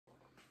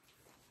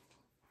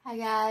Hi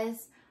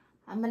guys,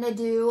 I'm gonna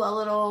do a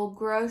little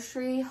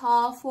grocery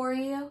haul for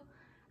you.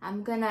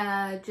 I'm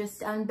gonna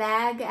just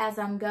unbag as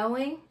I'm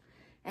going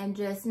and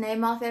just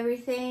name off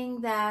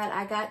everything that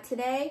I got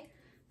today.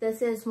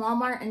 This is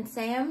Walmart and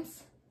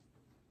Sam's.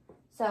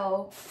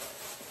 So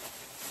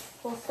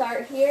we'll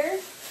start here.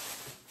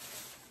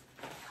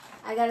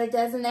 I got a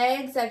dozen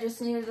eggs. I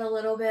just needed a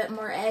little bit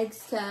more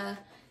eggs to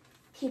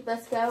keep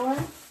us going.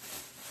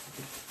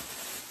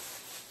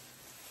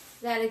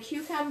 Got a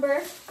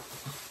cucumber.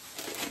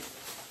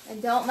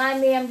 And don't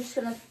mind me, I'm just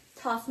gonna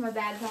toss my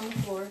bags on the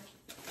floor.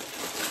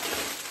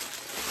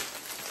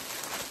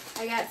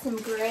 I got some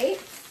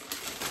grapes,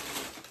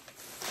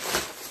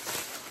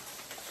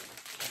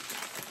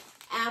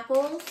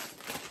 apples,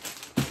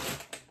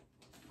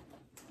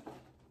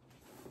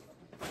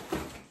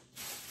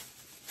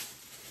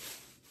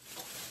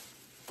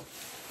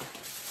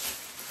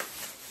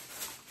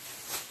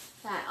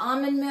 got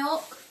almond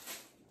milk,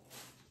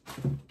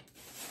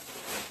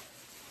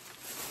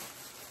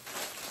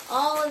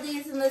 all of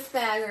these in this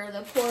bag are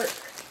the pork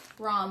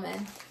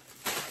ramen.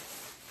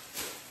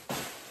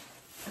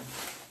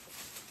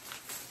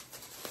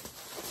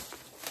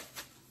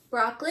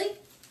 Broccoli.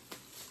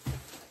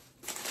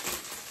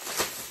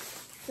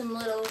 Some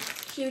little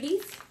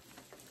cuties.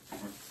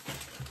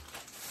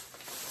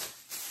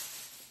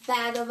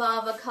 Bag of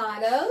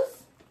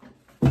avocados.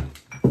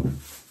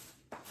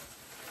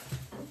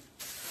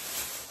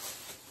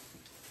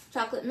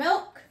 Chocolate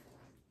milk.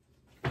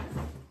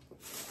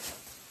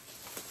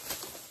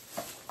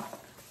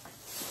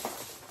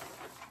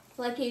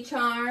 Lucky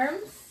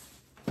Charms.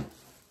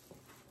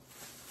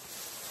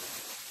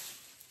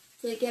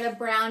 To get a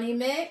brownie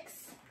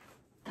mix.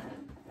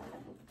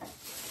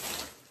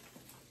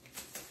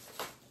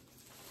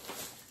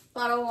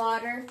 Bottled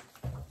water.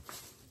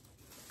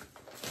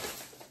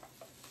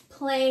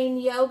 Plain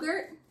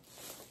yogurt.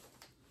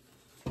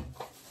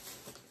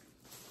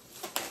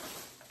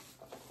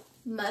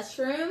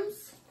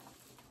 Mushrooms.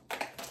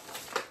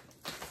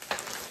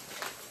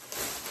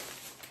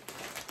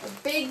 A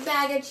big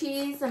bag of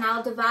cheese, and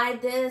I'll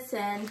divide this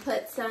and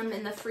put some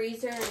in the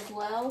freezer as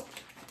well.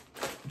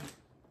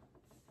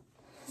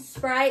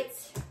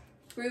 Sprites,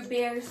 root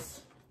beers.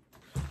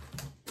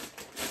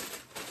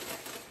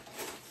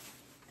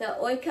 The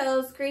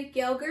Oikos Greek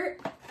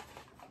yogurt.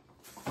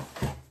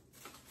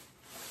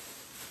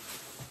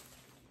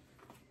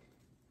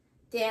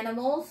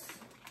 Danimals.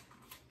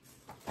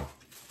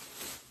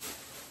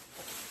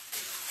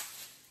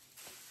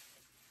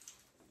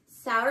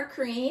 Sour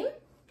cream.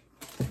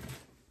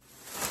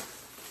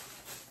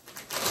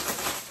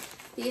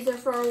 These are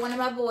for one of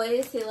my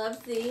boys. He loves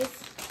these.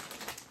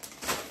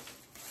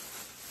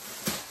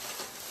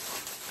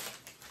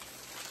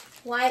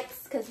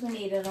 Wipes, because we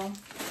needed them.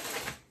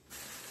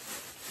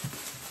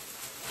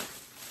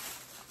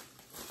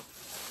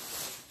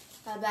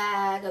 A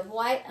bag of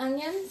white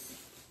onions.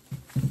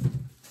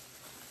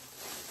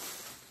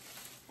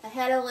 A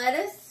head of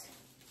lettuce.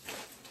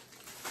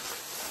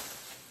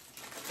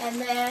 And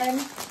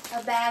then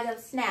a bag of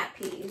snap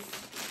peas.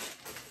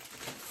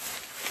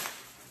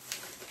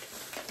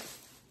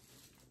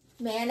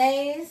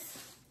 Mayonnaise.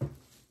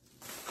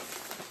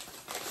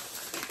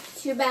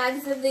 2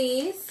 bags of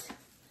these.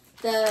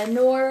 The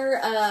Knorr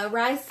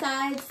rice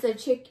sides, the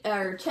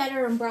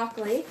cheddar and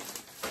broccoli.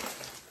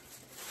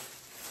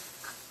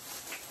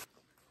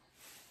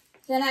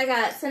 Then I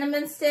got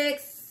cinnamon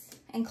sticks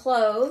and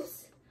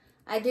cloves.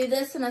 I do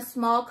this in a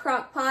small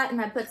crock pot,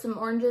 and I put some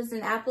oranges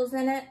and apples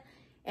in it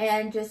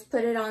and just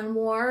put it on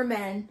warm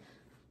and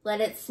let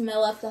it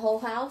smell up the whole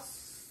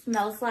house.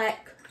 Smells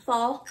like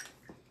fall.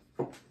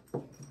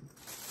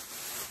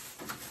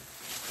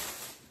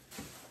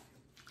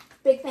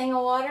 Big thing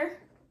of water.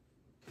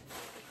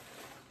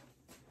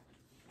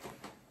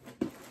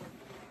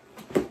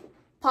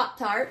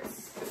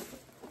 Pop-Tarts.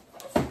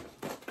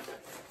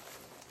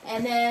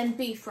 And then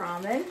beef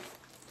ramen.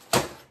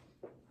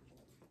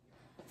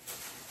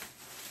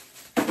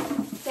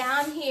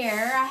 Down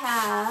here I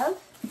have a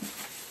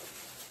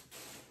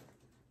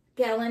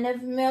gallon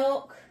of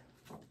milk,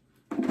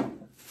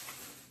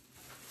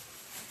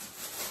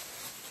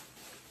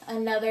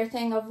 another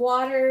thing of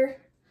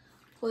water,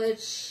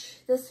 which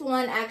this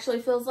one actually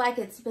feels like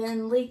it's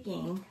been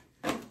leaking.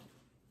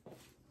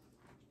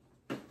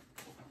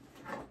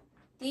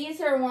 These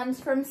are ones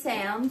from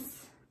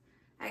Sam's.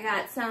 I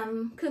got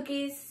some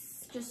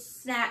cookies,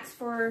 just snacks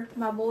for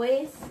my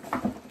boys.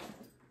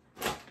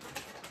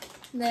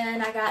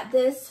 Then I got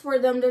this for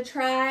them to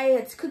try.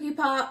 It's Cookie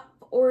Pop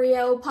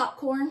Oreo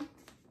popcorn.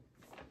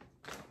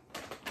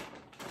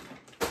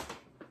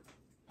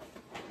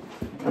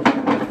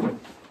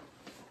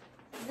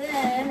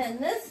 Then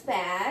in this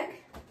bag,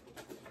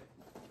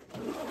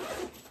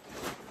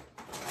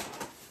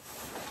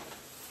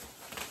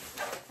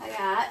 I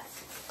got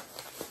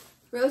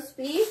roast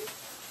beef.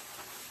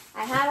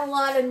 I had a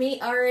lot of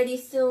meat already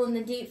still in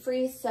the deep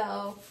freeze,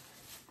 so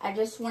I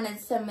just wanted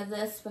some of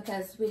this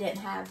because we didn't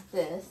have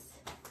this.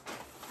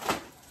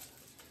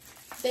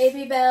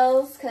 Baby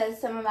Bells, because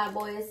some of my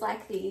boys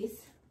like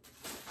these.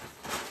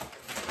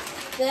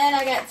 Then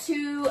I got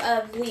 2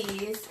 of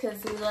these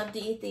because we love to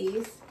eat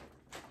these.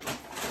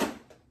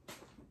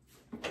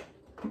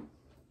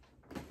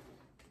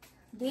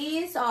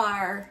 These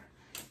are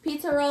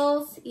pizza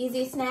rolls,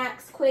 easy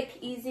snacks, quick,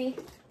 easy,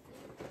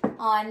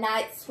 on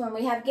nights when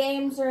we have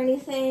games or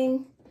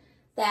anything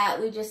that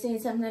we just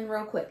need something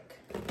real quick.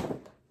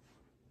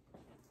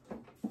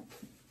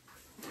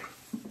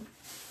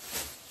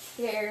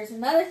 Here's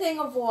another thing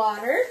of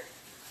water.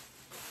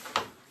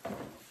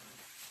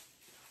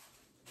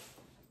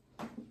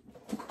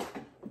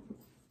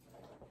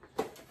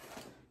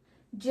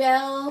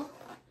 Gel.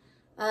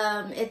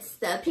 It's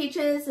the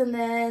peaches, and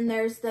then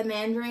there's the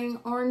mandarin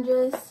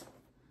oranges.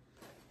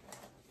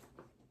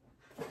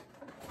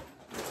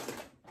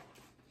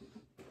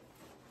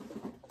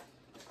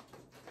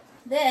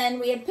 Then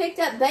we had picked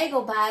up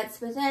bagel bites,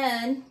 but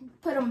then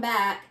put them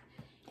back,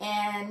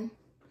 and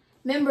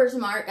Members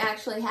Mark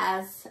actually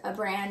has a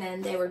brand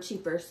and they were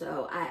cheaper,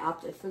 so I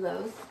opted for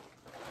those.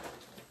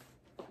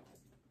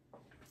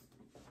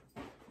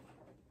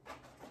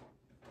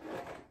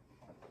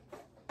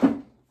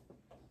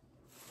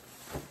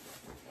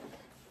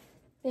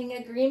 Thing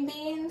of green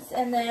beans,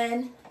 and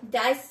then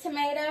diced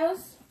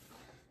tomatoes.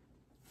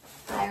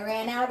 I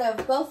ran out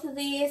of both of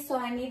these, so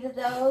I needed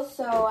those,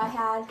 so I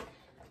had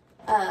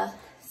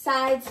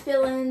sides,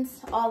 fillings,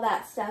 all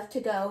that stuff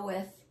to go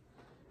with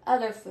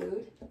other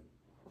food.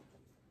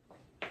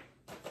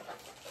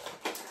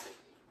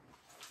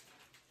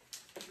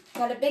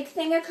 Got a big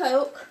thing of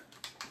Coke.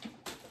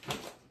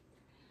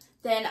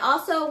 Then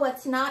also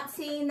what's not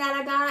seen that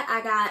I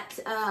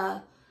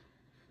got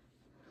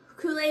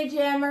Kool-Aid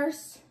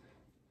jammers.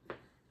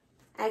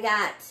 I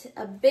got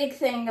a big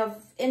thing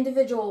of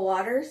individual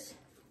waters.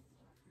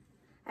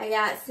 I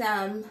got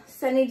some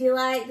Sunny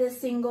Delight, the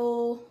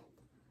single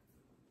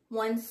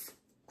one's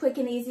quick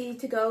and easy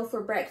to go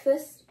for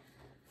breakfast.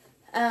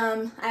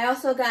 I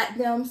also got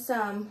them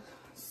some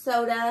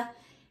soda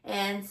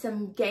and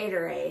some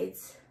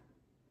Gatorades.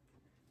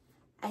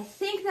 I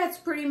think that's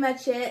pretty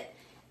much it.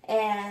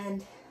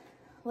 And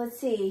let's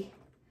see.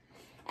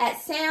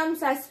 At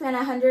Sam's, I spent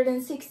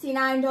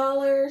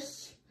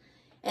 $169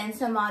 and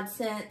some odd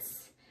cents.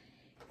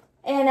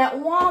 And at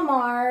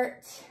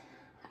Walmart,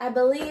 I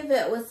believe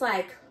it was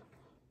like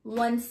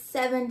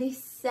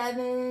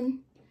 $177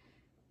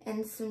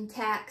 and some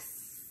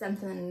tax,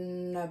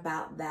 something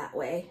about that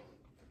way.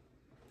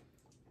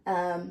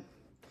 Other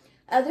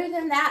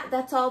than that,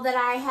 that's all that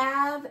I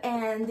have,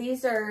 and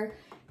these are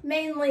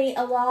mainly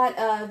a lot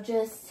of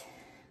just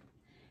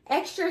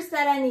extras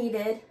that I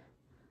needed,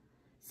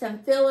 some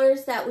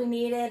fillers that we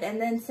needed,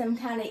 and then some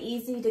kind of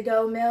easy to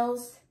go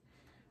meals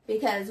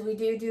because we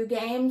do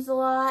games a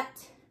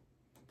lot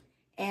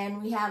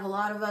and we have a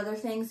lot of other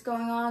things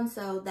going on,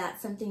 so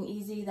that's something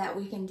easy that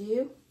we can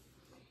do.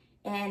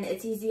 And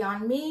it's easy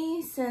on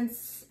me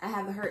since I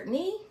have a hurt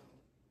knee.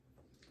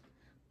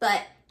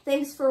 But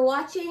thanks for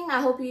watching.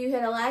 I hope you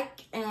hit a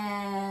like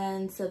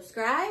and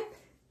subscribe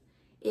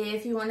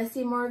if you want to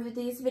see more of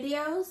these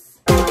videos.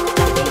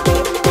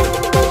 Thank you.